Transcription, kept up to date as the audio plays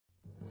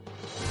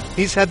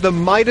He's had the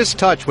Midas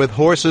touch with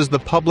horses the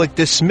public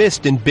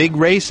dismissed in big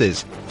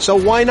races. So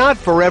why not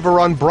Forever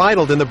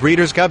Unbridled in the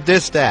Breeders' Cup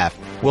Distaff?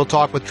 We'll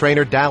talk with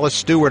trainer Dallas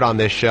Stewart on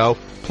this show,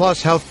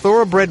 plus how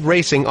thoroughbred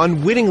racing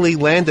unwittingly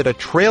landed a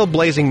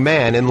trailblazing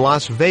man in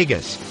Las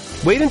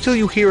Vegas. Wait until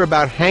you hear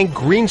about Hank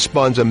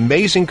Greenspun's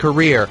amazing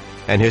career,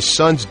 and his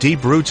son's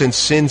deep roots in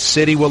Sin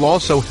City will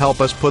also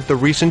help us put the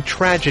recent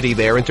tragedy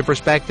there into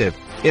perspective.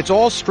 It's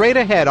all straight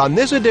ahead on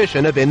this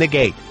edition of In the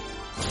Gate.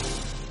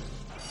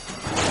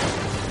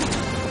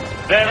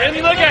 They're in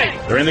the gate.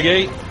 They're in the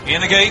gate.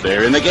 In the gate.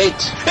 They're in the gate.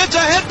 It's a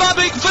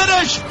head-bobbing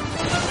finish.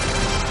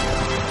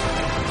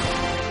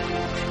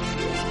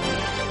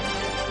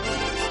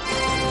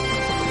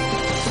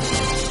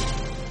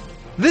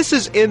 This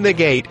is In the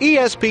Gate,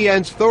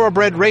 ESPN's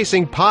Thoroughbred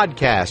Racing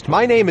podcast.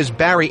 My name is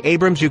Barry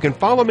Abrams. You can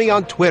follow me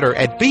on Twitter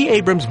at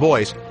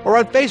 @BAbramsVoice or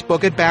on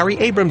Facebook at Barry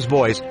Abrams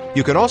Voice.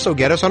 You can also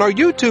get us on our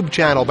YouTube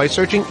channel by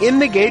searching In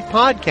the Gate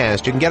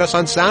Podcast. You can get us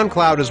on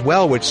SoundCloud as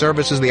well, which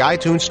services the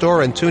iTunes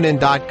Store and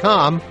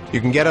TuneIn.com. You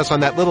can get us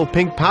on that little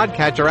pink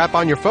podcatcher app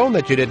on your phone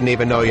that you didn't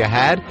even know you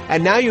had.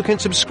 And now you can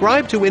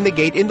subscribe to In the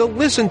Gate in the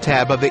Listen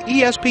tab of the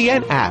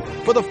ESPN app.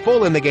 For the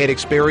full In the Gate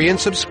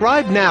experience,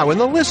 subscribe now in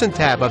the Listen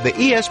tab of the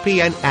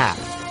ESPN app.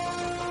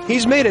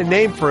 He's made a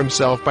name for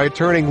himself by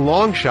turning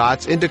long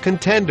shots into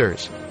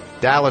contenders.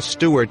 Dallas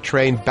Stewart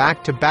trained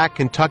back-to-back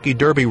Kentucky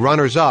Derby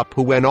runners-up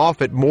who went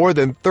off at more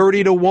than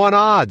 30-1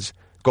 odds.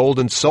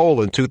 Golden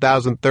Soul in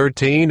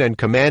 2013 and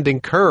Commanding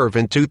Curve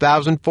in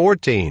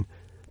 2014.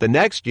 The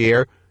next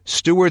year,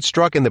 Stewart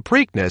struck in the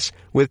Preakness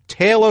with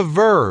Tale of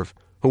Verve,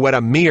 who at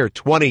a mere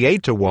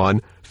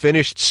 28-1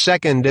 finished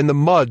second in the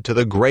mud to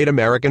the Great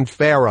American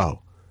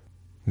Pharaoh.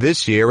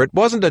 This year, it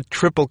wasn't a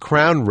Triple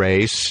Crown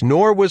race,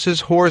 nor was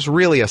his horse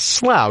really a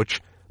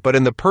slouch, but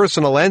in the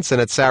Personal Ensign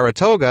at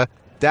Saratoga,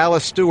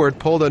 Dallas Stewart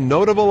pulled a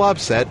notable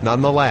upset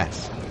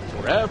nonetheless.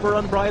 Forever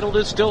Unbridled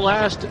is still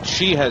last.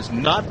 She has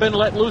not been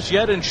let loose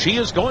yet, and she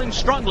is going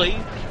strongly.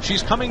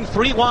 She's coming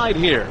 3 wide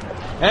here.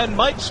 And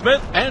Mike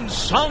Smith and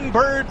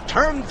Songbird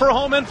turn for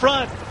home in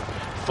front.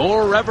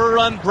 Forever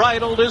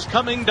Unbridled is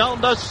coming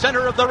down the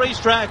center of the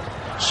racetrack.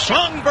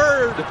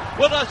 Songbird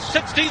with a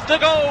 60th to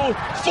go.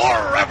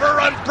 Forever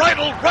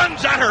Unbridled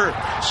runs at her.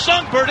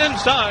 Songbird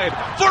inside.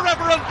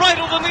 Forever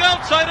Unbridled on the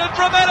outside. A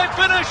dramatic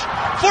finish.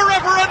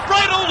 Forever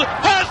Unbridled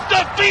has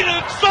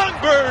defeated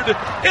Songbird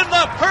in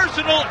the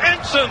Personal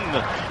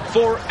Ensign.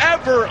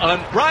 Forever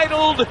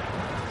Unbridled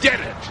did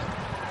it.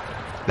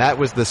 That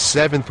was the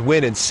 7th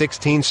win in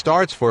 16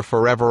 starts for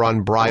Forever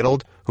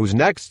Unbridled, whose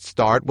next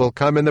start will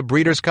come in the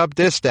Breeders' Cup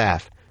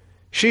Distaff.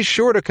 She's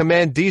sure to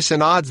command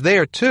decent odds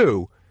there,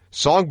 too.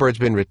 Songbird's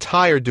been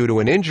retired due to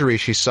an injury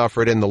she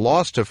suffered in the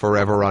loss to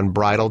Forever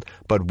Unbridled,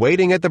 but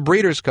waiting at the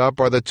Breeders' Cup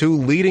are the 2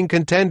 leading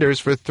contenders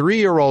for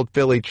 3-year-old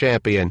filly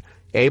champion,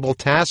 Abel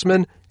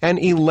Tasman and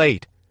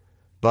Elate.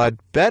 But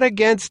bet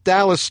against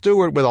Dallas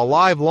Stewart with a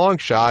live long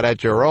shot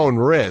at your own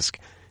risk.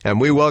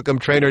 And we welcome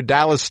trainer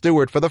Dallas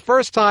Stewart for the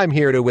first time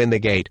here to Win the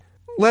Gate.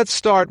 Let's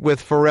start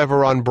with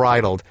Forever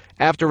Unbridled.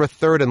 After a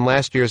third in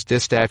last year's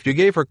distaff, you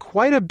gave her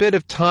quite a bit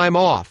of time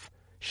off.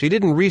 She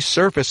didn't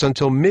resurface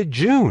until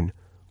mid-June.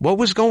 What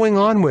was going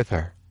on with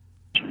her?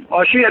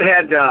 Well, she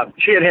had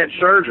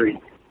surgery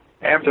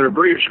after the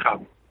Breeders'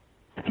 Cup.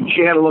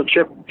 She had a little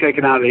chip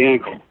taken out of the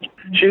ankle.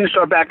 She didn't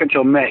start back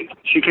until May.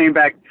 She came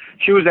back.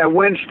 She was at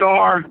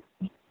Windstar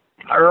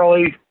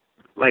early,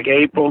 like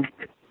April.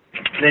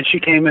 Then she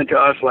came into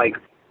us like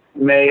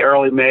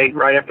early May,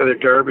 right after the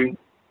Derby.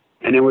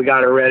 And then we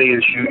got her ready,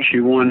 and she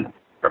won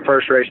her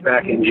first race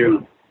back in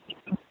June.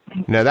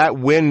 Now, that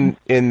win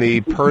in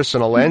the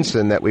Personal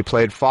Ensign that we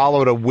played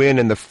followed a win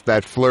in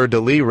that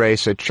Fleur-de-Lis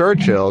race at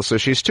Churchill, so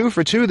she's 2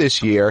 for 2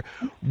 this year.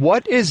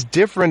 What is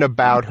different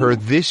about her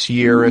this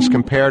year as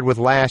compared with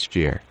last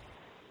year?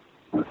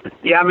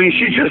 Yeah, I mean,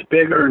 she's just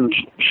bigger and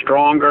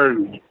stronger.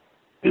 And,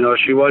 you know,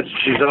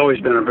 she's always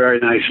been a very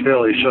nice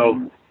filly,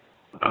 so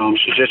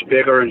she's just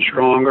bigger and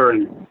stronger,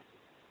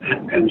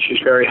 and she's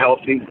very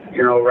healthy,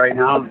 you know, right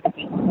now.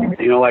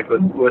 You know, like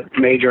with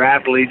major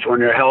athletes, when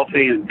they're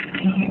healthy and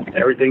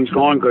everything's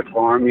going good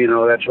for them, you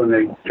know, that's when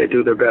they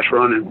do their best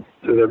run and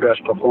do their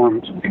best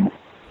performance.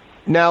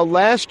 Now,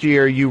 last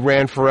year you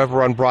ran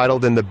Forever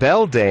Unbridled in the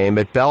Belle Dame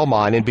at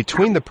Belmont in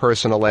between the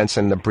Personal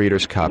Ensign and the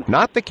Breeders' Cup.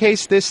 Not the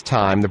case this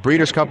time. The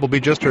Breeders' Cup will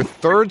be just her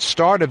 3rd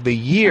start of the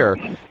year.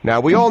 Now,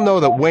 we all know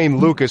that Wayne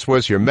Lucas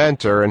was your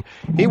mentor, and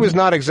he was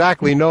not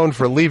exactly known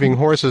for leaving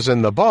horses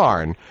in the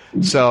barn.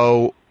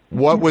 So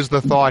what was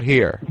the thought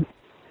here?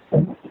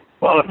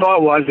 Well, the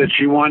thought was that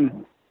she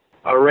won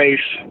a race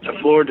to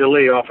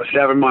Fleur-de-Lis off a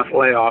 7-month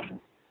layoff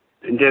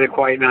and did it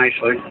quite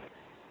nicely.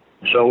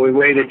 So we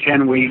waited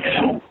 10 weeks.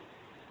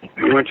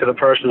 We went to the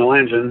Personal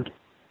Ensign,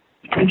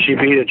 and she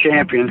beat a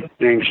champion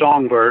named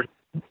Songbird.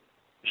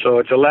 So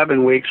it's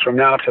 11 weeks from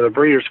now to the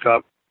Breeders'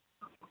 Cup.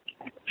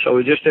 So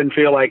we just didn't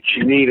feel like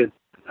she needed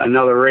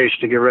another race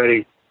to get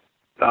ready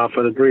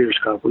for the Breeders'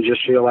 Cup. We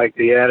just feel like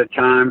the added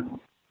time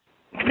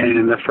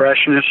and the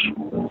freshness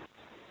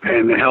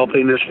and the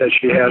healthiness that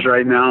she has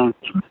right now,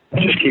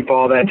 just keep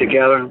all that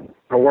together.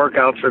 Her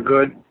workouts are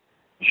good.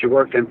 She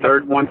worked in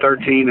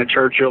 113 at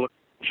Churchill,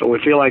 so we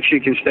feel like she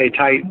can stay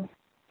tight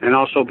and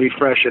also be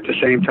fresh at the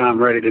same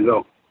time, ready to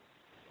go.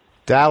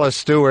 Dallas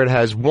Stewart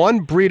has one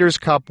Breeders'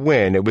 Cup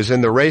win. It was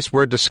in the race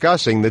we're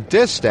discussing, the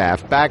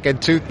Distaff, back in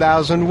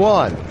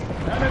 2001.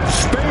 And it's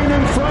Spain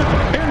in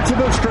front into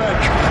the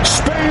stretch.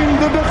 Spain,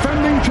 the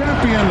defending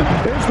champion,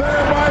 is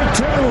there by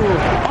 2.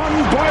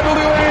 Unbridled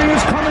Elaine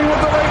is coming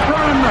with the late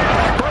run.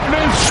 But it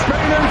is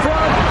Spain in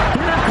front.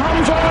 Here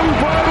comes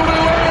Unbridled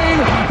Elaine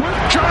with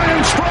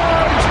giant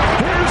strides.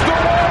 Here's the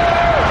wall.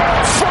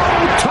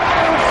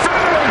 Full-time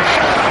finish.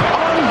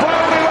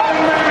 Unbridled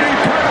Elaine, maybe.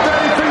 Pat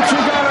Day thinks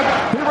he got it.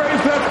 He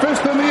raised that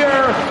fist in the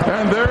air.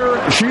 And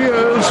there she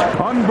is,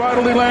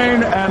 Unbridled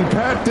Elaine and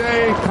Pat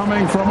Day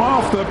coming from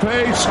off the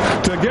pace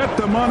to get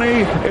the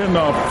money in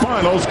the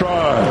final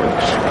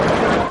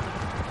strides.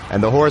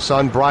 And the horse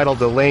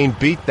Unbridled Elaine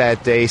beat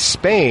that day.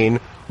 Spain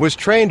was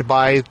trained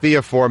by the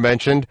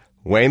aforementioned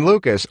Wayne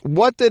Lukas.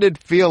 What did it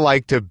feel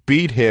like to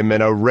beat him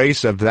in a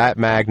race of that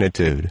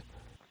magnitude?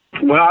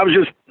 Well,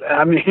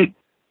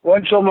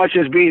 wasn't so much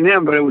as beating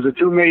him, but it was a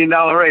 $2 million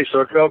race,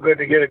 so it felt good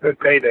to get a good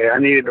payday. I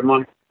needed the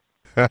money.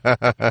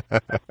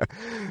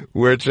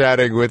 We're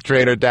chatting with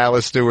trainer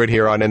Dallas Stewart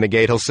here on In the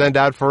Gate. He'll send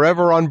out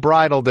Forever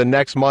Unbridled in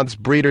next month's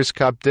Breeders'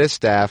 Cup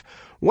Distaff.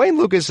 Wayne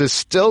Lukas is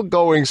still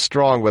going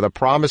strong with a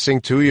promising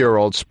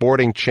 2-year-old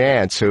Sporting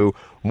Chance who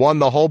won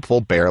the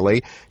hopeful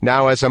barely.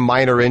 Now has a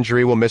minor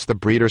injury, will miss the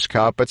Breeders'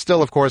 Cup, but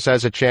still, of course,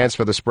 has a chance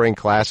for the Spring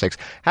Classics.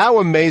 How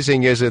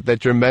amazing is it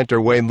that your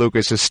mentor, Wayne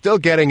Lukas, is still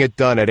getting it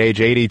done at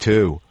age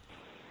 82?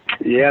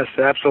 Yes,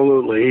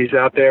 absolutely. He's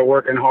out there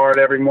working hard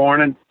every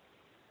morning.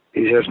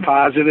 He's as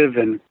positive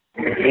and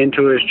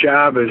into his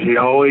job as he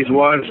always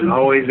was and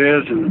always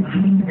is,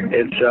 and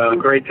it's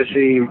great to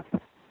see him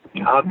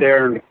out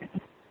there and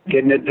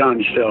getting it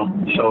done still.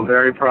 So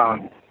very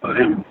proud of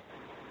him.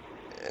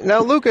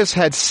 Now, Lukas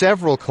had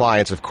several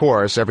clients, of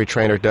course, every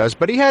trainer does,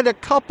 but he had a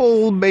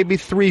couple, maybe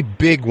 3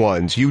 big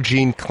ones.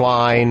 Eugene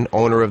Klein,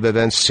 owner of the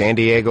then San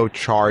Diego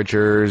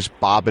Chargers,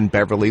 Bob and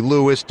Beverly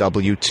Lewis,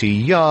 W.T.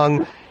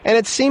 Young, and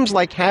it seems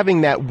like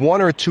having that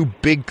 1 or 2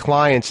 big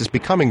clients is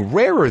becoming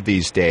rarer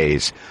these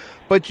days.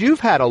 But you've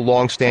had a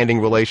long-standing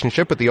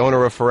relationship with the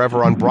owner of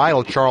Forever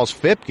Unbridled, Charles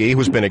Fipke,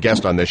 who's been a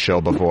guest on this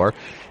show before.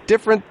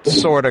 Different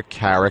sort of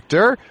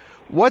character.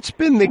 What's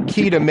been the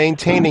key to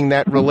maintaining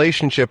that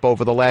relationship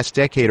over the last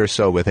decade or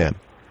so with him?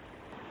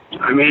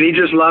 I mean, he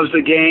just loves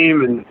the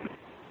game, and,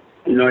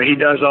 he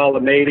does all the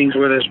matings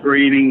with us,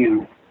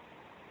 breeding,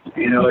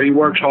 and, he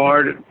works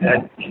hard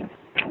at,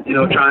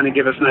 trying to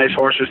give us nice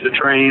horses to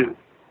train.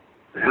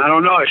 I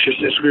don't know,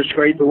 it's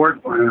great to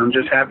work for him. I'm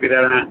just happy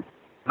that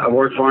I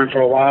worked for him for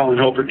a while and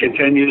hope it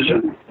continues,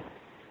 and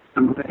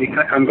I'm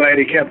glad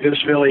he kept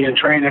his filly in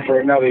training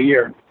for another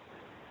year.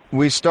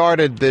 We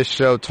started this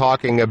show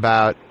talking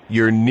about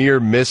your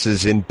near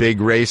misses in big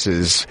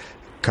races,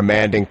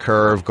 Commanding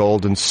Curve,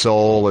 Golden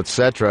Soul,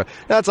 etc.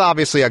 That's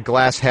obviously a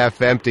glass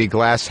half empty,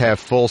 glass half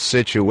full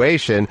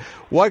situation.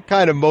 What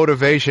kind of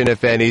motivation,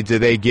 if any, do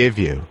they give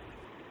you?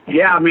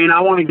 Yeah,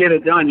 I want to get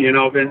it done.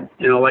 Been,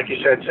 like you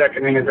said,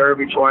 second in the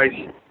Derby twice,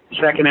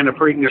 second in the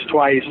Preakness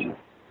twice,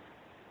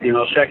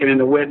 second in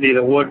the Whitney,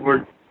 the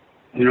Woodward.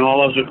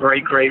 All those are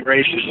great, great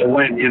races to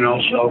win.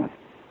 So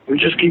we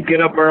just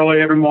get up early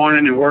every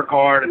morning and work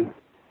hard, and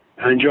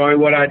I enjoy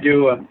what I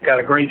do. I've got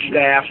a great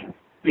staff.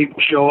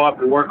 People show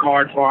up and work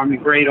hard for me.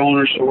 Great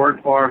owners to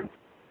work for.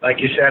 Like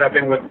you said, I've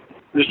been with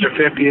Mr.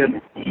 50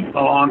 a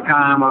long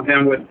time. I've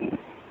been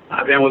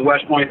with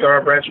West Point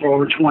Thoroughbreds for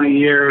over 20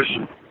 years.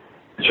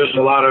 It's just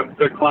a lot of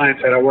good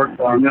clients that I work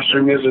for. Mr.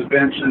 and Mrs.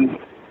 Benson.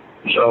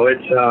 So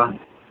it's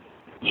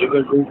a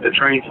good group to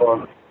train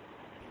for.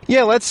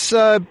 Yeah, let's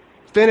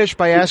finish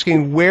by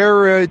asking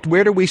where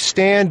do we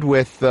stand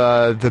with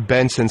the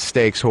Benson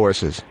Stakes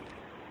horses?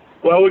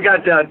 Well, we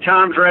got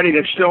Tom's Ready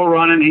that's still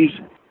running.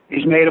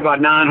 He's made about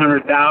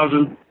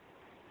 $900,000.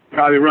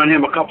 Probably run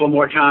him a couple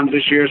more times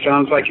this year.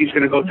 Sounds like he's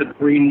going to go to the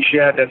breeding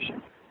shed. That's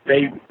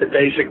the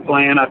basic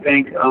plan, I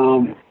think.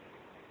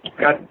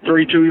 Got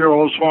 3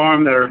 2-year-olds for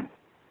him that are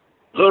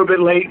a little bit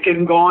late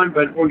getting going,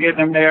 but we're getting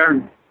them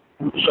there.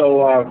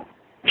 So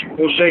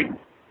we'll see.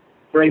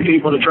 Great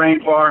people to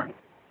train for,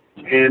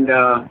 and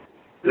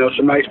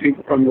some nice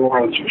people from New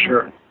Orleans for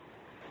sure.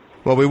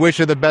 Well, we wish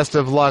you the best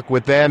of luck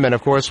with them and,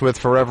 of course, with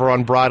Forever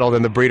Unbridled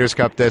in the Breeders'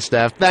 Cup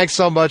Distaff. Thanks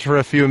so much for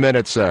a few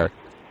minutes, sir.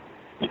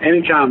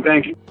 Anytime.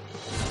 Thank you.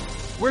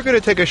 We're going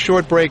to take a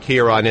short break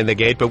here on In the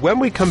Gate, but when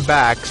we come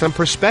back, some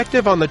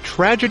perspective on the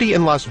tragedy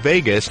in Las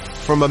Vegas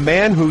from a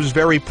man whose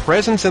very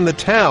presence in the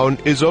town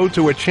is owed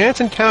to a chance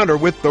encounter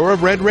with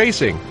thoroughbred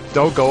racing.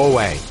 Don't go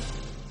away.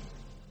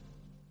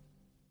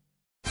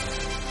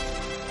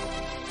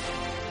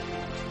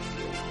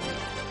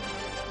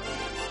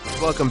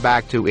 Welcome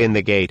back to In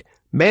the Gate.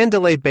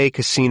 Mandalay Bay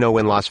Casino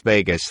in Las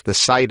Vegas, the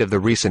site of the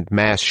recent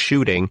mass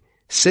shooting,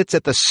 sits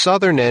at the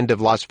southern end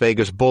of Las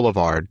Vegas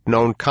Boulevard,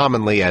 known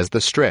commonly as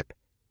the Strip.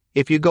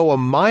 If you go a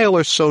mile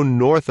or so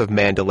north of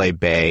Mandalay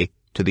Bay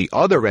to the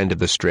other end of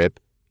the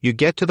Strip, you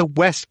get to the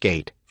West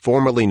Gate,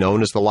 formerly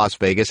known as the Las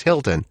Vegas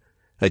Hilton,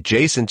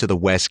 Adjacent to the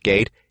West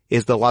Gate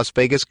is the Las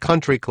Vegas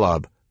Country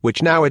Club,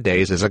 which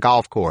nowadays is a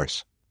golf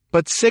course.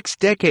 But 6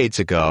 decades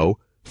ago,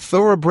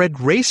 thoroughbred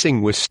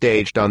racing was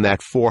staged on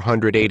that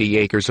 480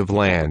 acres of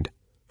land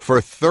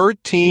for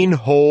 13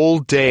 whole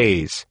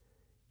days.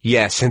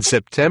 Yes, in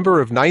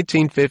September of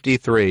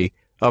 1953,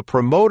 a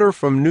promoter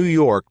from New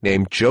York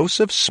named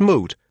Joseph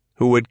Smoot,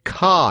 who had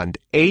conned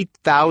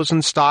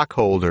 8,000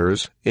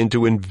 stockholders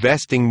into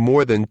investing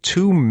more than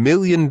 $2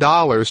 million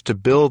to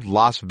build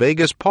Las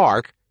Vegas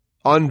Park,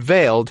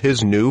 unveiled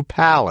his new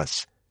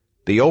palace.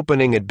 The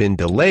opening had been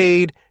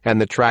delayed, and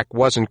the track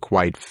wasn't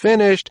quite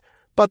finished,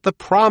 but the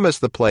promise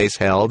the place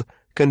held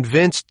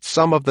convinced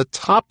some of the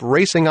top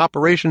racing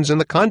operations in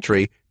the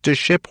country to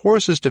ship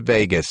horses to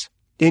Vegas,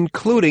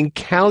 including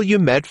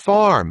Calumet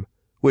Farm,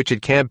 which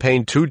had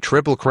campaigned 2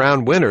 Triple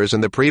Crown winners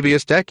in the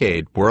previous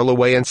decade,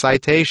 Whirlaway and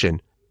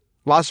Citation.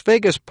 Las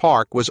Vegas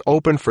Park was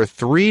open for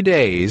 3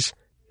 days,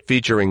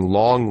 featuring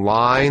long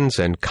lines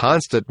and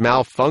constant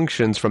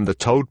malfunctions from the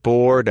tote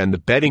board and the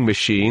betting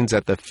machines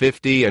at the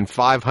 $50 and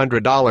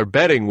 $500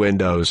 betting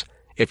windows.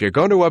 If you're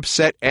going to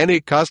upset any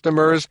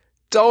customers,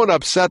 don't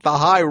upset the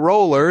high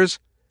rollers.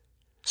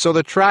 So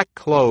the track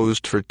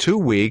closed for 2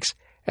 weeks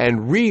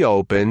and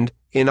reopened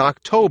in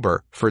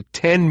October for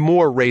 10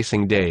 more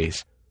racing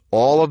days.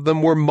 All of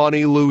them were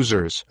money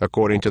losers,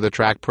 according to the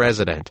track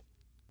president.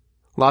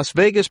 Las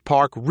Vegas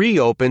Park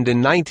reopened in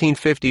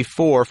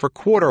 1954 for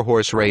quarter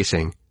horse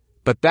racing,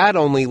 but that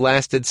only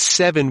lasted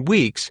 7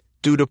 weeks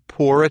due to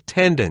poor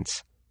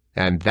attendance.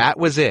 And that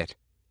was it.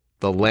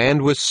 The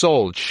land was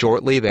sold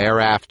shortly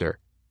thereafter.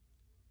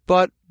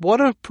 But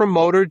what of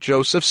promoter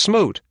Joseph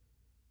Smoot?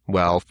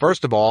 Well,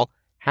 first of all,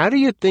 how do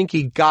you think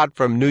he got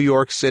from New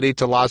York City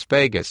to Las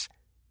Vegas?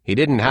 He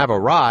didn't have a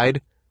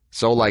ride,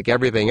 so like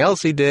everything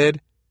else he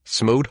did,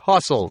 Smoot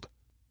hustled.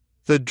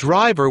 The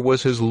driver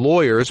was his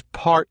lawyer's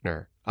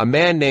partner, a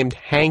man named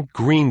Hank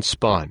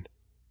Greenspun.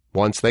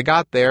 Once they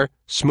got there,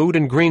 Smoot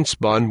and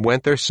Greenspun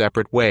went their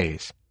separate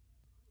ways.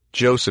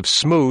 Joseph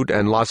Smoot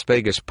and Las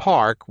Vegas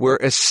Park were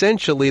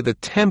essentially the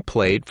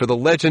template for the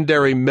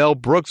legendary Mel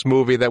Brooks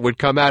movie that would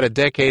come out a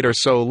decade or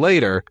so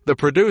later, The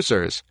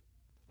Producers.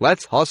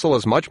 Let's hustle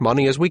as much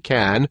money as we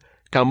can,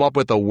 come up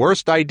with the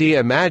worst idea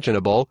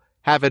imaginable,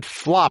 have it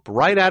flop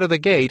right out of the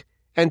gate,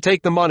 and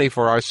take the money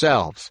for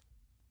ourselves.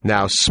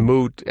 Now,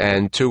 Smoot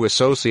and 2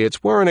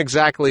 associates weren't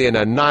exactly in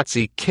a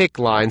Nazi kick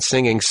line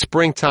singing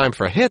Springtime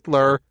for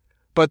Hitler,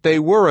 but they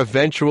were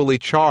eventually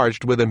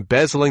charged with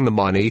embezzling the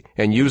money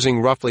and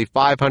using roughly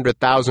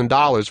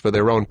 $500,000 for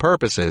their own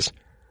purposes.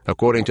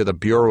 According to the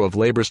Bureau of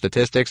Labor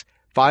Statistics,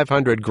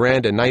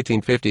 $500,000 in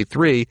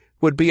 1953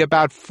 would be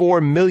about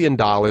 $4 million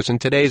in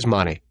today's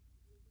money.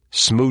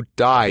 Smoot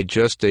died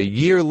just a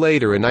year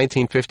later in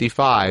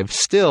 1955,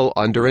 still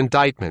under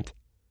indictment.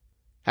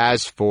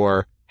 As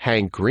for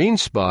Hank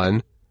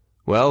Greenspun,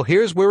 well,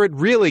 here's where it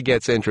really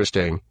gets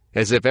interesting,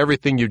 as if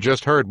everything you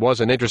just heard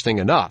wasn't interesting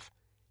enough.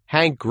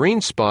 Hank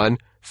Greenspun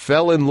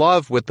fell in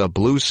love with the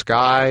blue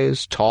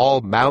skies, tall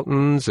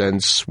mountains,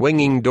 and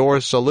swinging door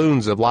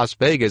saloons of Las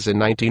Vegas in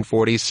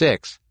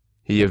 1946.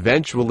 He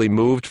eventually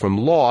moved from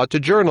law to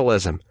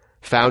journalism,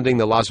 founding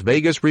the Las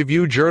Vegas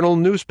Review-Journal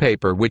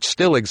newspaper, which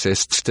still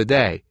exists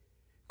today.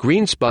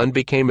 Greenspun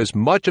became as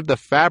much of the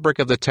fabric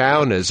of the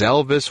town as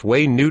Elvis,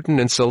 Wayne Newton,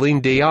 and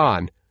Celine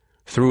Dion.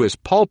 Through his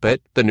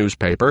pulpit, the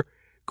newspaper,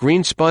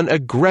 Greenspun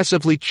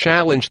aggressively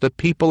challenged the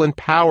people in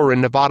power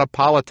in Nevada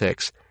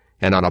politics,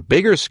 and on a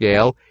bigger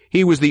scale,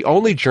 he was the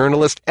only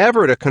journalist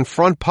ever to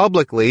confront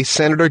publicly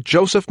Senator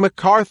Joseph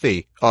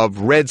McCarthy of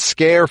Red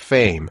Scare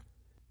fame.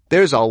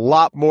 There's a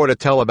lot more to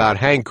tell about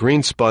Hank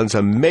Greenspun's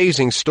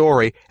amazing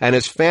story and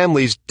his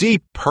family's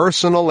deep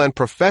personal and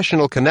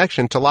professional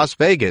connection to Las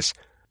Vegas.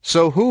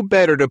 So who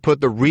better to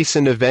put the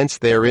recent events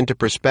there into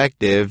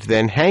perspective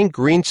than Hank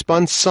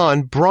Greenspun's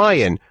son,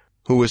 Brian,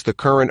 who is the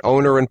current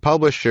owner and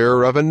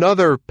publisher of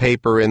another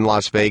paper in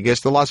Las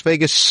Vegas, the Las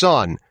Vegas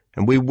Sun.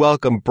 And we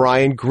welcome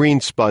Brian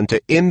Greenspun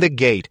to In the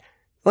Gate.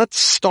 Let's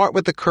start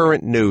with the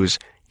current news.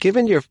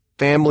 Given your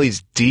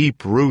family's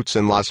deep roots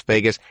in Las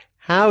Vegas,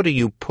 how do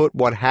you put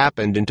what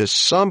happened into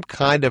some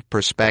kind of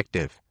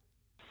perspective?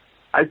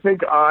 I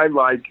think I,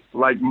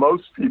 like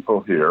most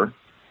people here,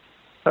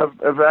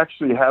 have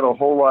actually had a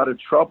whole lot of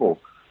trouble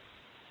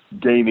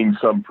gaining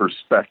some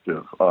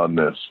perspective on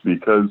this,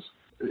 because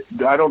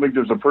I don't think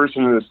there's a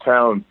person in this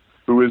town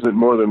who isn't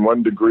more than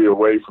 1 degree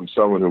away from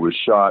someone who was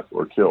shot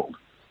or killed.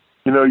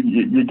 You know,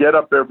 you get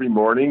up every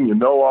morning, you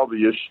know all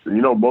the issues,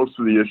 you know most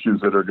of the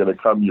issues that are going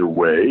to come your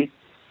way,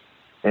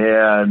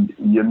 and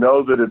you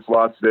know that it's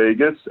Las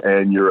Vegas,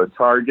 and you're a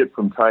target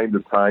from time to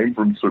time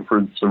from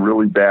some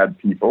really bad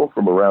people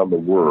from around the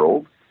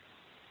world.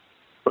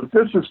 But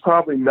this is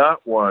probably not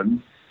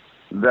one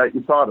that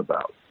you thought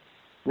about.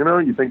 You know,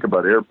 you think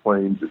about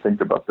airplanes, you think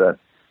about that.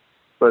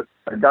 But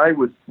a guy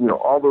with, you know,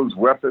 all those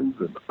weapons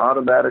and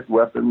automatic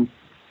weapons,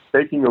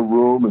 taking a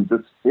room and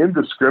just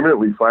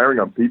indiscriminately firing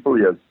on people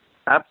he has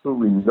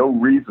absolutely no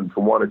reason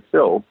to want to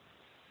kill,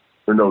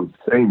 or no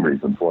same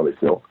reason to want to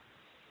kill.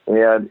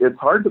 And it's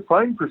hard to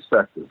find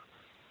perspective.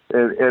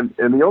 And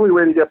the only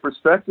way to get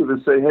perspective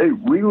is say, hey,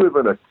 we live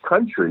in a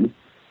country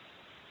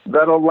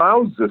that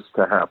allows this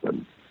to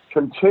happen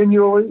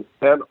continually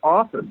and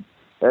often,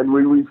 and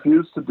we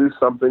refuse to do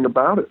something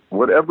about it.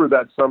 Whatever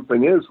that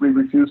something is, we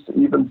refuse to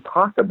even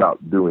talk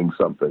about doing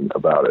something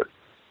about it.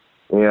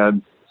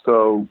 And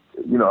so,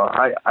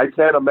 I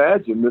can't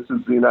imagine this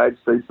is the United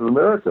States of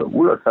America.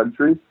 We're a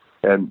country,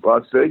 and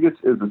Las Vegas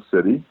is a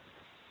city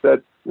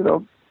that,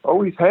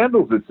 always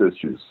handles its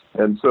issues.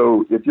 And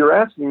so if you're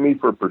asking me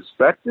for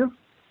perspective,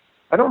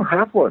 I don't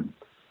have one.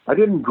 I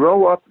didn't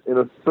grow up in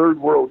a third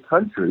world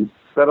country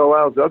that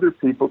allows other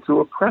people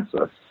to oppress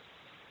us.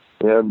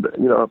 And,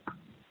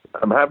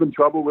 I'm having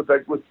trouble with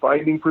that, with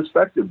finding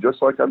perspective,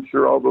 just like I'm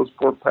sure all those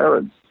poor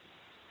parents.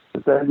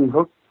 But Sandy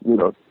Hook,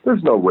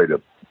 there's no way to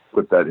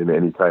put that in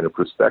any kind of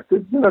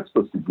perspective. You're not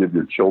supposed to give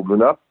your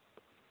children up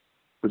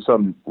for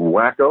some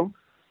wacko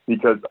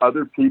because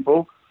other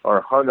people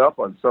are hung up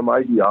on some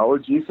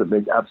ideologies that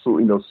make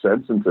absolutely no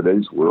sense in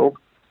today's world.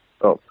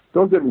 Oh,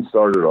 don't get me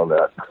started on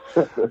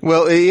that.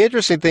 Well, the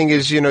interesting thing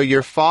is,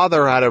 your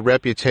father had a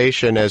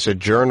reputation as a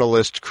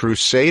journalist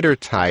crusader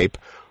type.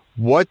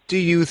 What do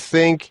you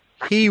think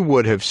he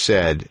would have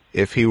said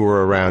if he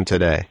were around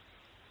today?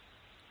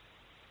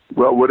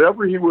 Well,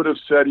 whatever he would have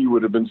said, he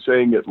would have been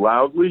saying it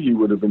loudly. He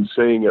would have been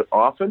saying it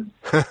often,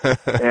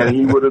 and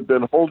he would have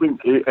been holding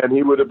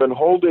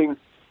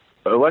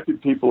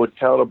elected people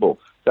accountable.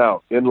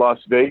 Now, in Las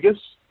Vegas,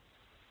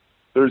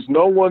 there's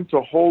no one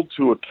to hold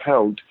to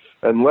account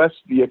unless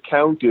the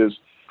account is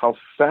how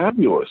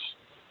fabulous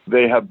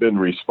they have been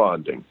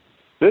responding.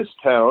 This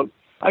town,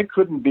 I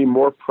couldn't be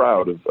more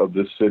proud of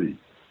this city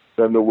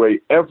than the way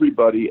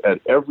everybody at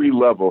every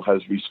level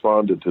has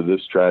responded to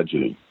this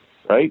tragedy,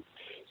 right?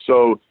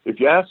 So if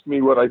you ask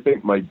me what I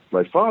think my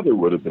father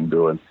would have been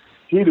doing,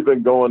 he'd have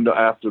been going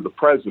after the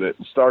president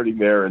and starting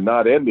there and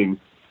not ending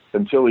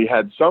until he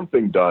had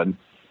something done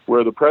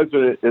where the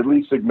president at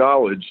least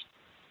acknowledged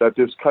that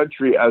this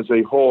country as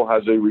a whole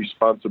has a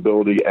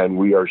responsibility and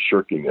we are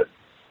shirking it.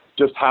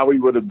 Just how he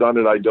would have done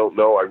it, I don't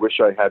know. I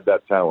wish I had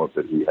that talent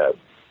that he had.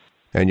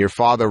 And your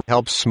father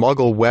helped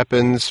smuggle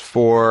weapons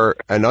for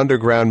an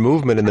underground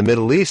movement in the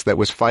Middle East that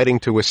was fighting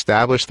to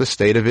establish the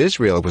State of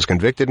Israel. It was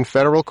convicted in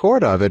federal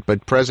court of it,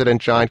 but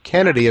President John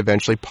Kennedy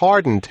eventually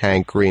pardoned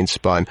Hank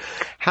Greenspun.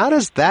 How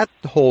does that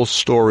whole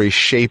story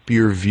shape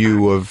your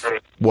view of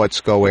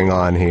what's going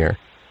on here?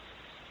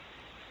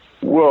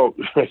 Well,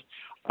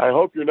 I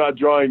hope you're not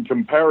drawing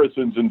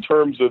comparisons in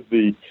terms of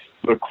the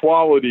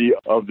quality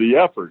of the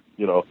effort.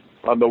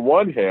 On the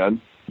one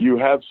hand, you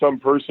have some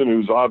person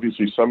who's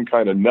obviously some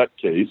kind of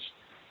nutcase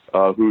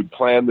who'd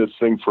planned this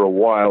thing for a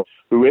while,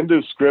 who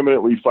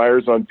indiscriminately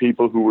fires on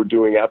people who were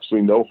doing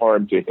absolutely no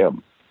harm to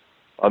him.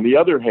 On the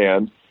other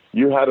hand,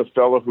 you had a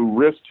fellow who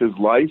risked his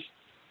life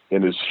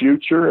and his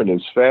future and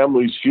his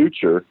family's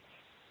future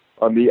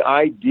on the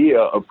idea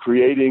of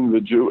creating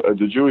the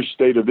Jewish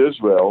state of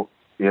Israel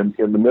in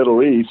the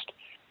Middle East,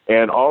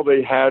 and all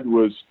they had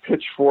was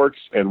pitchforks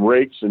and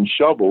rakes and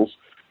shovels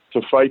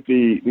to fight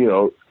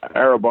the,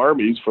 Arab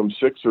armies from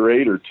 6 or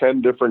 8 or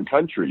 10 different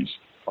countries,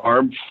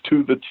 armed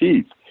to the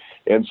teeth.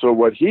 And so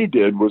what he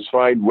did was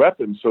find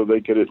weapons so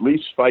they could at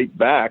least fight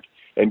back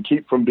and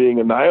keep from being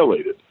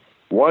annihilated.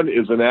 One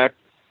is an act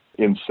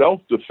in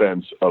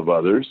self-defense of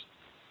others,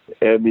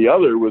 and the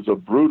other was a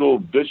brutal,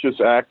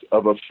 vicious act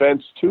of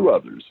offense to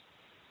others.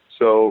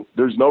 So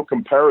there's no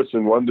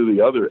comparison one to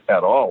the other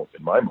at all,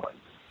 in my mind.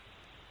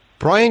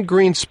 Brian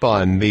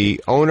Greenspun,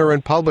 the owner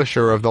and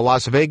publisher of the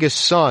Las Vegas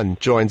Sun,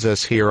 joins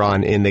us here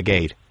on In the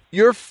Gate.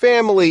 Your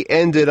family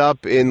ended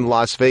up in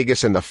Las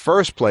Vegas in the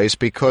first place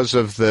because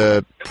of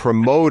the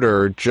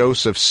promoter,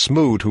 Joseph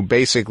Smoot, who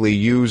basically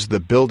used the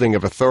building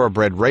of a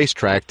thoroughbred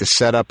racetrack to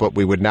set up what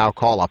we would now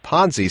call a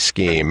Ponzi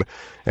scheme.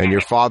 And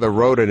your father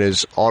wrote in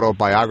his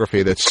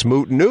autobiography that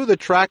Smoot knew the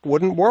track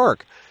wouldn't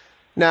work.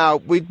 Now,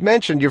 we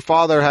mentioned your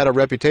father had a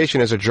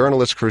reputation as a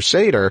journalist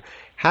crusader.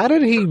 How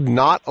did he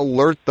not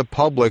alert the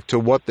public to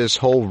what this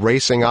whole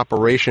racing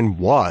operation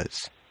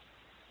was?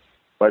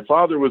 My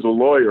father was a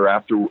lawyer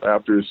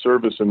after his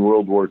service in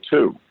World War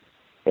II.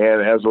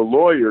 And as a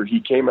lawyer, he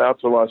came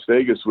out to Las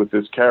Vegas with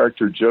this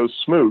character, Joe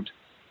Smoot,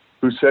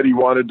 who said he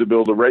wanted to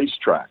build a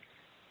racetrack.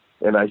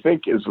 And I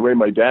think, is the way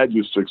my dad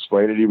used to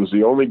explain it, he was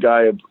the only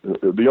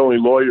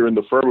lawyer in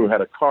the firm who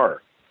had a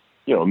car.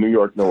 New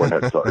York, no one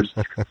had cars.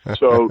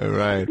 So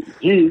right.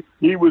 he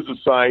was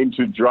assigned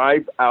to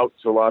drive out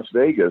to Las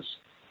Vegas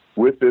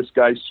with this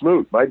guy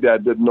Smoot. My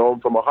dad didn't know him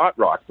from a hot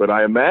rock, but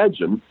I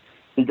imagine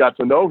he got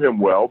to know him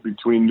well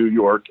between New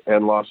York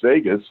and Las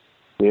Vegas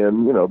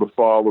in, the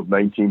fall of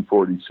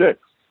 1946.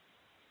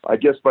 I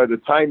guess by the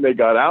time they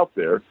got out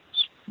there,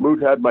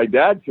 Smoot had my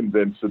dad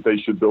convinced that they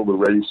should build a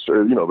race,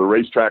 or, the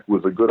racetrack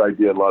was a good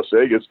idea in Las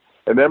Vegas.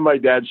 And then my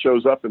dad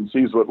shows up and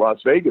sees what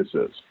Las Vegas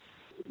is.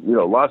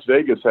 Las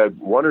Vegas had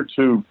 1 or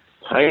 2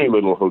 tiny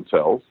little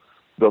hotels.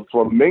 The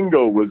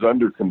Flamingo was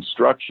under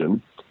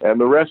construction,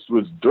 and the rest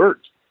was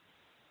dirt.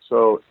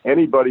 So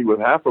anybody with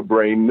half a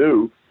brain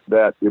knew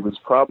that it was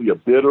probably a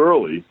bit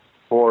early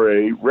for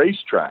a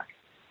racetrack.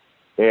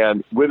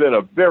 And within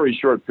a very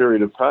short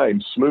period of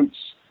time,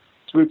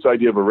 Smoot's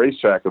idea of a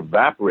racetrack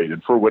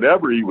evaporated for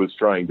whatever he was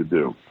trying to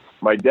do.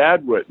 My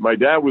dad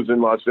was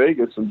in Las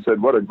Vegas and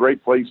said, what a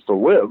great place to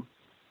live.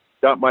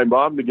 Got my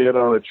mom to get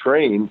on a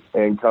train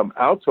and come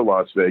out to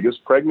Las Vegas,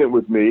 pregnant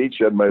with me.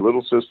 She had my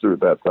little sister at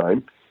that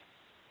time.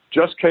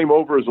 Just came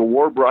over as a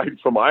war bride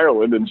from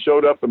Ireland and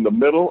showed up in the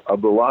middle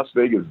of the Las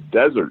Vegas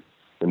desert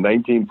in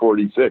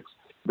 1946.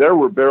 There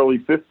were barely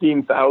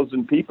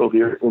 15,000 people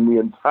here in the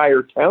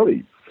entire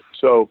county.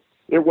 So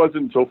it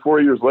wasn't until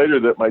 4 years later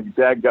that my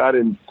dad got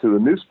into the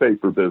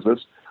newspaper business,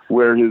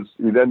 where he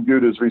then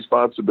viewed his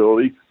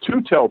responsibility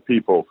to tell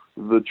people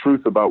the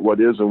truth about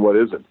what is and what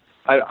isn't.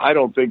 I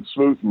don't think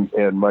Smoot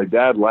and my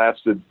dad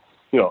lasted,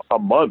 a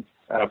month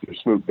after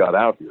Smoot got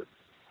out here.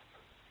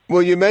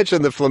 Well, you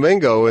mentioned the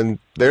Flamingo, and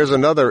there's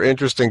another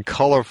interesting,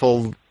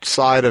 colorful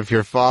side of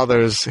your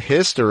father's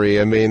history.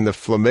 I mean, the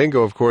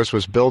Flamingo, of course,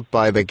 was built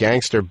by the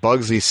gangster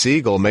Bugsy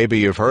Siegel. Maybe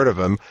you've heard of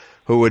him,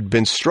 who had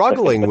been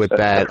struggling with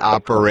that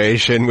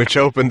operation, which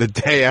opened the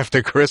day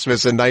after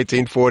Christmas in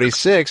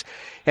 1946,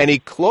 and he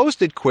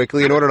closed it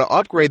quickly in order to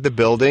upgrade the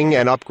building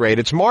and upgrade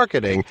its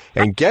marketing.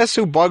 And guess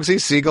who Bugsy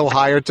Siegel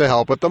hired to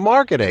help with the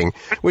marketing,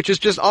 which is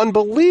just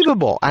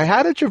unbelievable.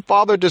 How did your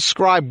father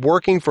describe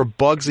working for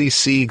Bugsy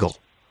Siegel?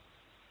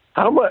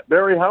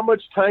 Barry, how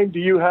much time do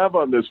you have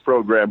on this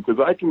program?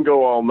 Because I can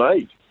go all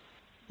night.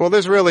 Well,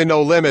 there's really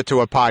no limit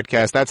to a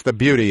podcast. That's the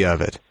beauty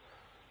of it.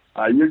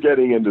 You're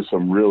getting into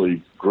some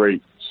really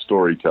great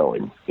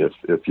storytelling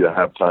if you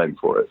have time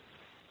for it.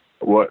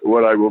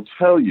 What I will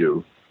tell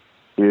you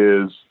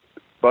is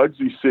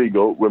Bugsy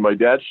Siegel, when my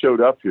dad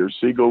showed up here,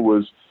 Siegel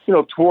was,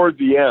 toward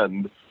the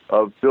end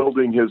of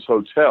building his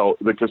hotel,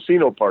 the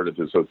casino part of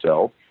his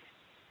hotel.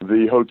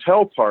 The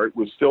hotel part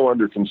was still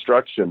under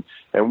construction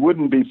and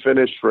wouldn't be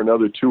finished for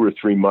another 2 or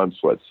 3 months,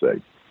 let's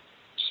say.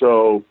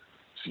 So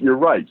you're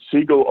right.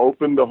 Siegel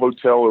opened the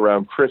hotel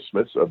around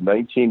Christmas of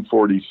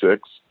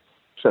 1946.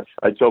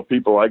 I tell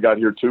people I got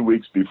here 2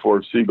 weeks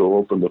before Siegel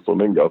opened the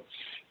Flamingo.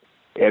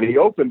 And he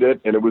opened it,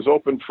 and it was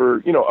open for,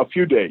 a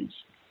few days.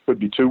 Could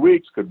be 2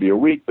 weeks, could be a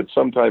week, but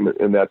sometime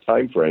in that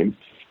time frame.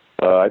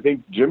 I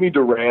think Jimmy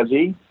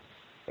Durante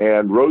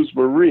and Rose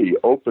Marie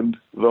opened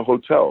the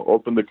hotel,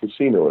 opened the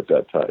casino at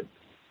that time.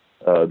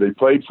 They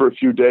played for a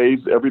few days.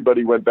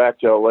 Everybody went back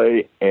to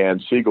L.A., and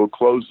Siegel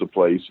closed the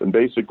place and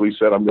basically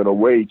said, I'm going to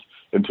wait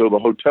until the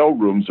hotel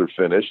rooms are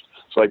finished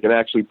so I can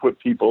actually put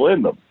people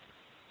in them.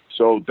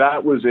 So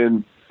that was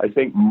in, I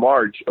think,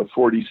 March of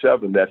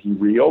 47 that he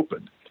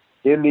reopened.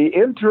 In the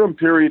interim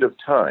period of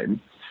time,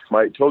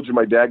 I told you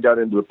my dad got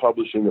into the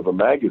publishing of a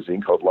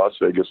magazine called Las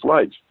Vegas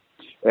Life.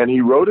 And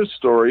he wrote a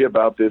story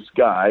about this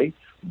guy,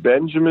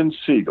 Benjamin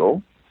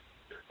Siegel,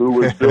 who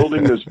was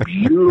building this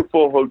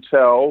beautiful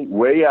hotel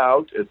way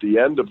out at the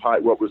end of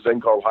what was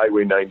then called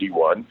Highway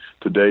 91.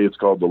 Today it's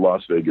called the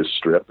Las Vegas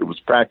Strip. It was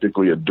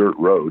practically a dirt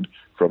road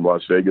from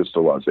Las Vegas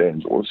to Los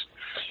Angeles.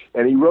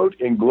 And he wrote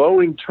in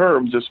glowing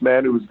terms, this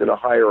man who was going to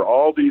hire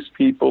all these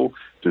people,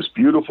 this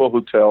beautiful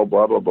hotel,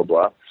 blah, blah, blah,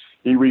 blah.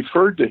 He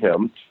referred to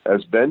him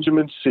as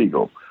Benjamin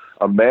Siegel,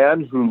 a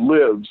man who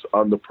lives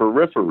on the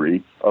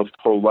periphery of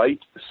polite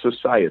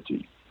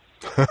society.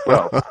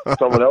 Well,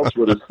 someone else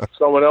would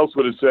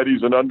have said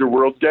he's an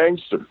underworld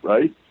gangster,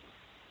 right?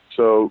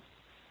 So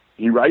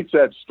he writes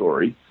that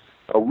story.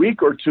 A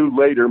week or two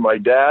later, my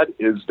dad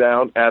is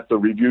down at the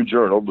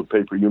Review-Journal, the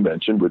paper you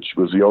mentioned, which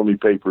was the only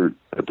paper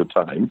at the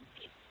time,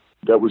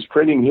 that was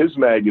printing his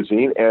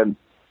magazine, and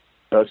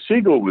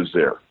Siegel was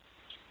there.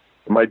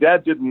 And my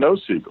dad didn't know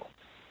Siegel.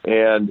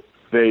 And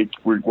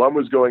one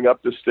was going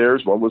up the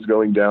stairs, one was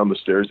going down the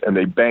stairs, and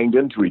they banged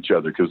into each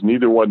other because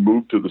neither one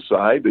moved to the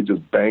side. They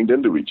just banged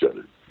into each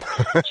other.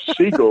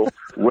 Siegel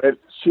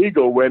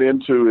went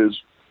into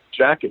his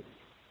jacket,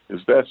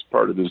 his vest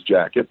part of his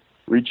jacket,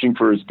 reaching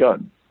for his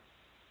gun.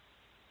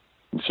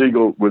 And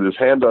Siegel, with his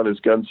hand on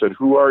his gun, said,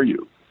 "Who are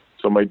you?"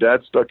 So my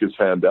dad stuck his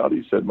hand out.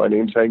 He said, "My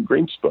name's Hank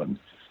Greenspun."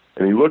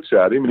 And he looks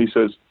at him and he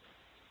says,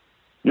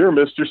 "You're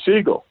Mr.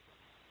 Siegel."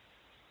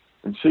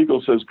 And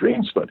Siegel says,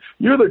 "Greenspun,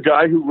 you're the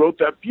guy who wrote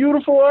that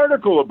beautiful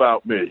article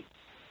about me."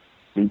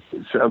 It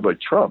sounds like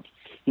Trump.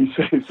 He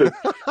said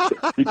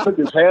he took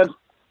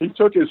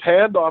his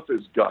hand off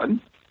his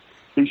gun.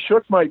 He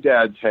shook my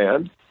dad's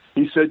hand.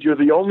 He said, "You're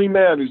the only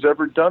man who's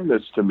ever done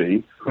this to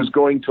me who's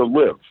going to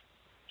live."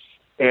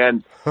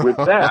 And with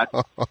that,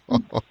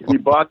 he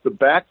bought the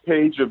back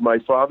page of my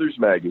father's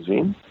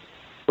magazine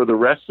for the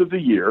rest of the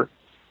year,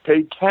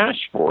 paid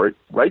cash for it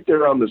right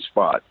there on the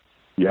spot.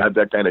 He had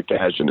that kind of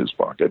cash in his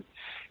pocket,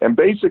 and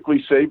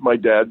basically saved my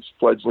dad's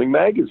fledgling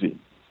magazine.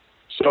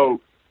 So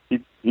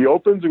he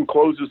opens and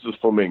closes the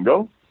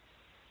Flamingo.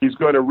 He's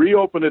going to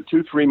reopen it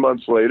 2-3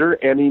 months later,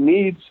 and he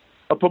needs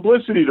a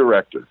publicity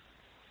director.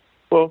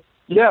 Well,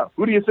 yeah,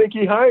 who do you think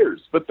he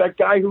hires? But that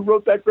guy who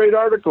wrote that great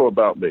article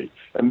about me.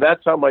 And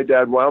that's how my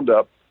dad wound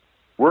up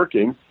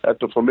working at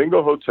the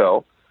Flamingo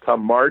Hotel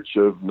come March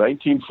of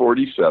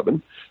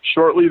 1947.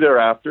 Shortly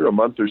thereafter, a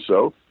month or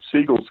so,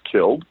 Siegel's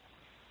killed.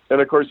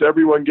 And, of course,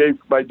 everyone gave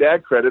my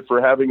dad credit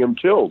for having him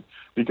killed,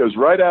 because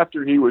right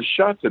after he was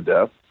shot to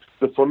death,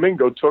 the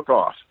flamingo took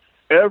off.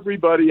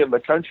 Everybody in the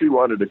country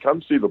wanted to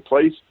come see the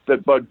place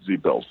that Bugsy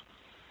built,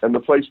 and the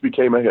place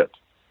became a hit.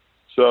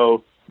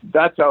 So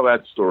that's how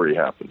that story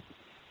happened.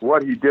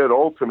 What he did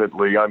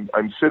ultimately,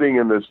 I'm sitting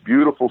in this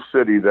beautiful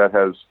city that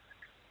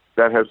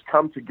has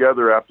come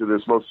together after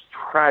this most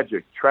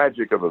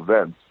tragic of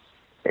events,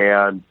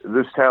 and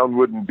this town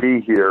wouldn't be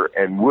here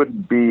and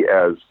wouldn't be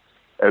as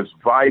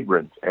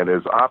vibrant and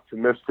as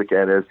optimistic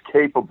and as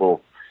capable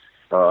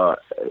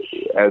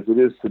as it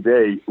is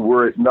today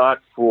were it not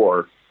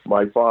for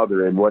my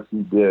father and what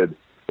he did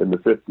in the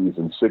 50s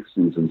and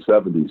 60s and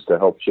 70s to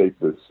help shape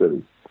this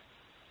city.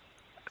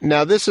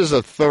 Now, this is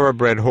a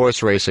thoroughbred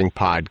horse racing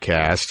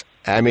podcast.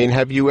 I mean,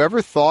 have you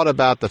ever thought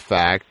about the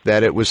fact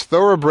that it was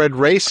thoroughbred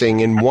racing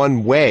in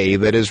one way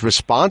that is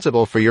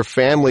responsible for your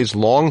family's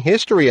long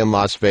history in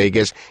Las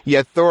Vegas,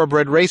 yet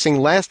thoroughbred racing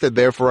lasted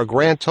there for a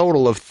grand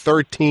total of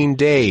 13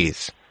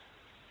 days?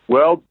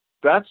 Well,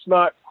 that's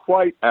not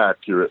quite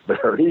accurate,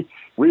 Barry.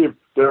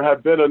 There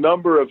have been a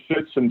number of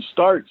fits and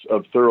starts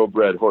of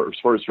thoroughbred horse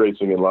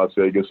racing in Las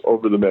Vegas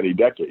over the many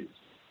decades.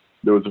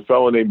 There was a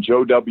fellow named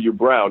Joe W.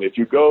 Brown. If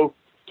you go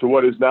to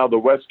what is now the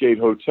Westgate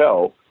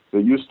Hotel,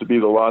 that used to be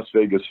the Las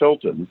Vegas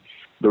Hilton,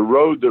 the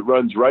road that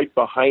runs right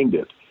behind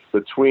it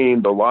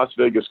between the Las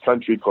Vegas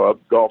Country Club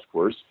golf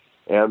course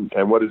and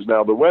what is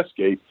now the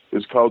Westgate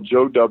is called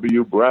Joe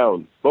W.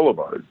 Brown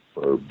Boulevard,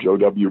 or Joe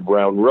W.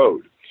 Brown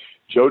Road.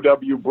 Joe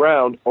W.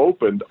 Brown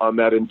opened on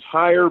that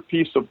entire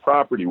piece of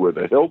property where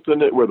the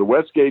Hilton, where the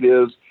Westgate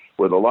is,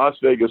 where the Las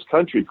Vegas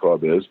Country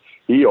Club is.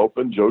 He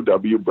opened Joe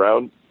W.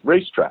 Brown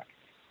Racetrack,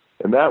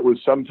 and that was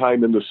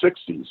sometime in the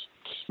 60s.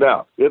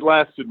 Now, it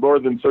lasted more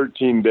than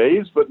 13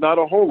 days, but not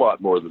a whole lot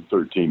more than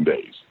 13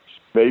 days,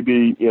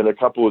 maybe in a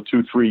couple of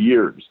 2-3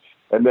 years.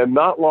 And then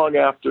not long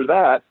after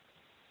that,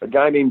 a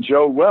guy named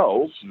Joe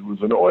Wells, who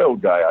was an oil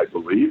guy, I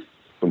believe,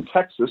 from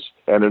Texas,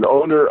 and an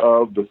owner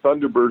of the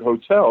Thunderbird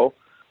Hotel,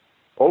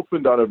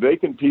 opened on a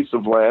vacant piece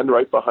of land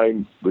right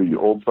behind the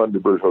old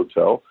Thunderbird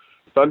Hotel.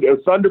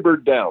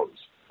 Thunderbird Downs,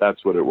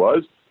 that's what it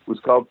was. It was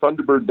called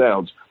Thunderbird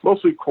Downs,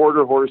 mostly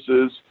quarter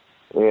horses,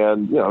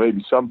 and,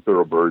 maybe some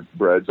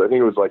thoroughbreds. I think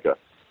it was like a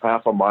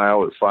half a mile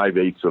or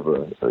 5/8 of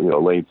a,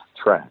 length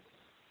track.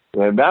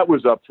 And that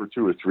was up for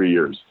 2 or 3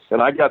 years.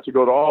 And I got to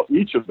go to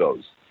each of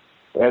those.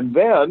 And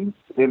then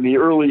in the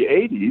early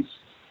 80s,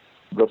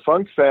 the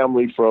Funk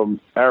family from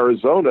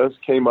Arizona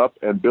came up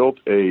and built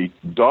a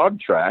dog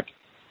track,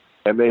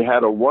 and they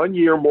had a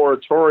 1-year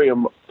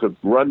moratorium to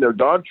run their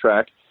dog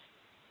track,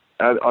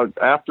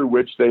 after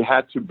which they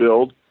had to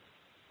build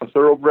a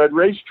thoroughbred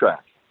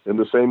racetrack in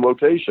the same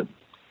location.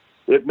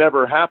 It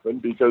never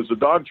happened because the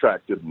dog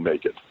track didn't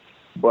make it.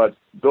 But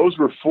those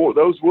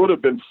would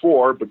have been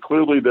 4, but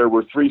clearly there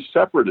were 3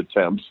 separate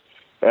attempts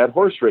at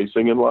horse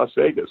racing in Las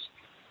Vegas.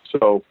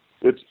 So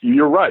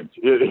you're right.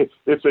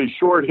 It's a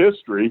short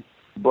history,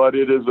 but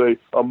it is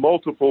a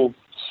multiple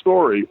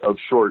story of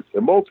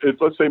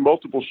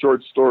multiple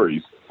short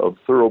stories of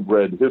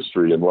thoroughbred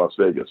history in Las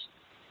Vegas.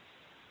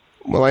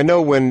 Well, I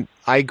know when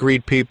I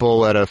greet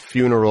people at a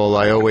funeral,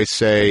 I always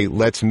say,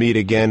 let's meet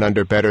again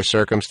under better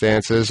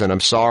circumstances. And I'm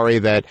sorry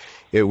that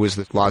it was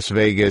the Las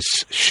Vegas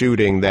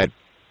shooting that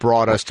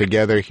brought us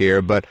together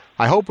here. But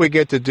I hope we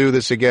get to do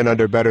this again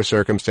under better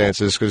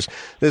circumstances, because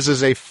this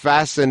is a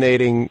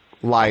fascinating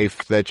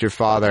life that your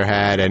father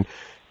had. And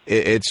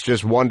it's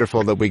just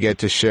wonderful that we get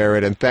to share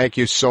it. And thank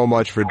you so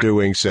much for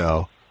doing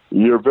so.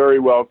 You're very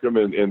welcome,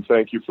 and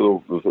thank you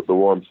for the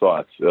warm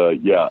thoughts.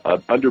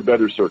 Under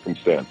better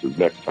circumstances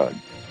next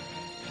time.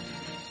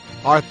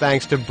 Our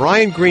thanks to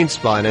Brian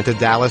Greenspun and to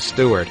Dallas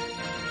Stewart.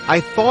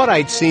 I thought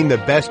I'd seen the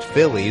best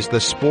fillies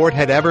the sport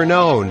had ever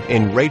known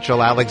in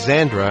Rachel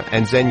Alexandra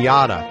and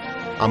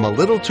Zenyatta. I'm a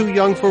little too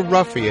young for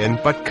Ruffian,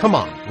 but come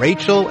on,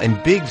 Rachel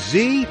and Big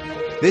Z?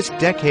 This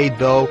decade,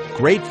 though,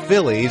 great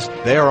fillies,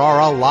 there are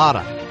a lot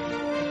of.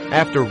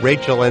 After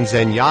Rachel and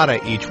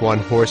Zenyatta each won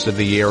Horse of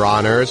the Year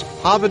honors,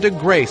 Havre de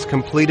Grace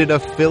completed a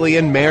filly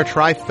and mare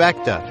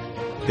trifecta.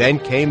 Then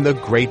came the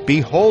Great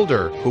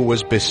Beholder, who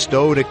was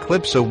bestowed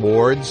Eclipse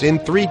Awards in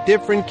 3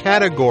 different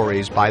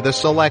categories by the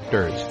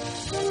selectors.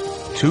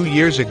 2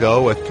 years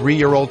ago, a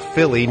 3-year-old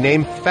filly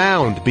named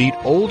Found beat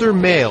older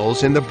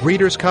males in the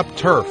Breeders' Cup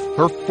Turf,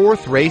 her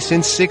 4th race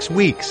in 6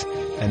 weeks.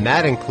 And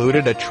that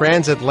included a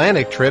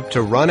transatlantic trip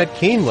to run at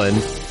Keeneland.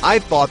 I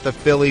thought the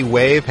filly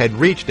wave had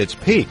reached its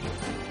peak.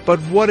 But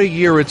what a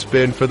year it's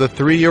been for the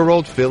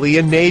 3-year-old filly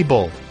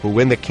Enable, who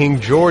in the King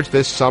George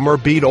this summer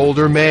beat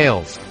older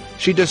males.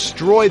 She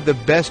destroyed the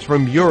best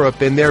from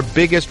Europe in their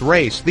biggest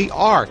race, the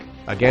Arc.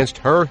 Against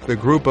her, the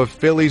group of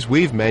fillies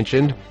we've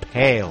mentioned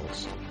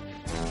pales.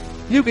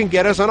 You can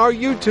get us on our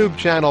YouTube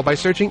channel by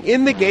searching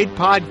In the Gate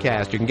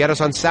Podcast. You can get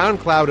us on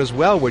SoundCloud as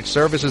well, which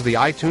services the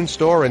iTunes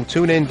Store and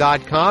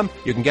TuneIn.com.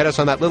 You can get us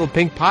on that little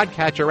pink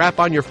podcatcher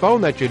app on your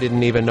phone that you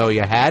didn't even know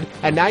you had.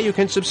 And now you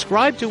can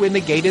subscribe to In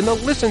the Gate in the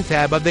Listen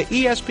tab of the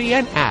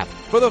ESPN app.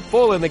 For the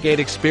full In the Gate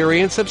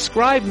experience,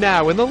 subscribe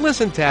now in the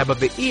Listen tab of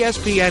the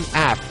ESPN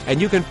app,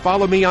 and you can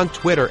follow me on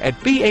Twitter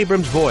at B.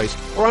 Abrams Voice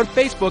or on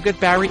Facebook at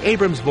Barry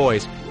Abrams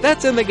Voice.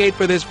 That's In the Gate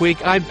for this week.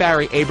 I'm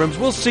Barry Abrams.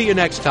 We'll see you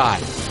next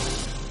time.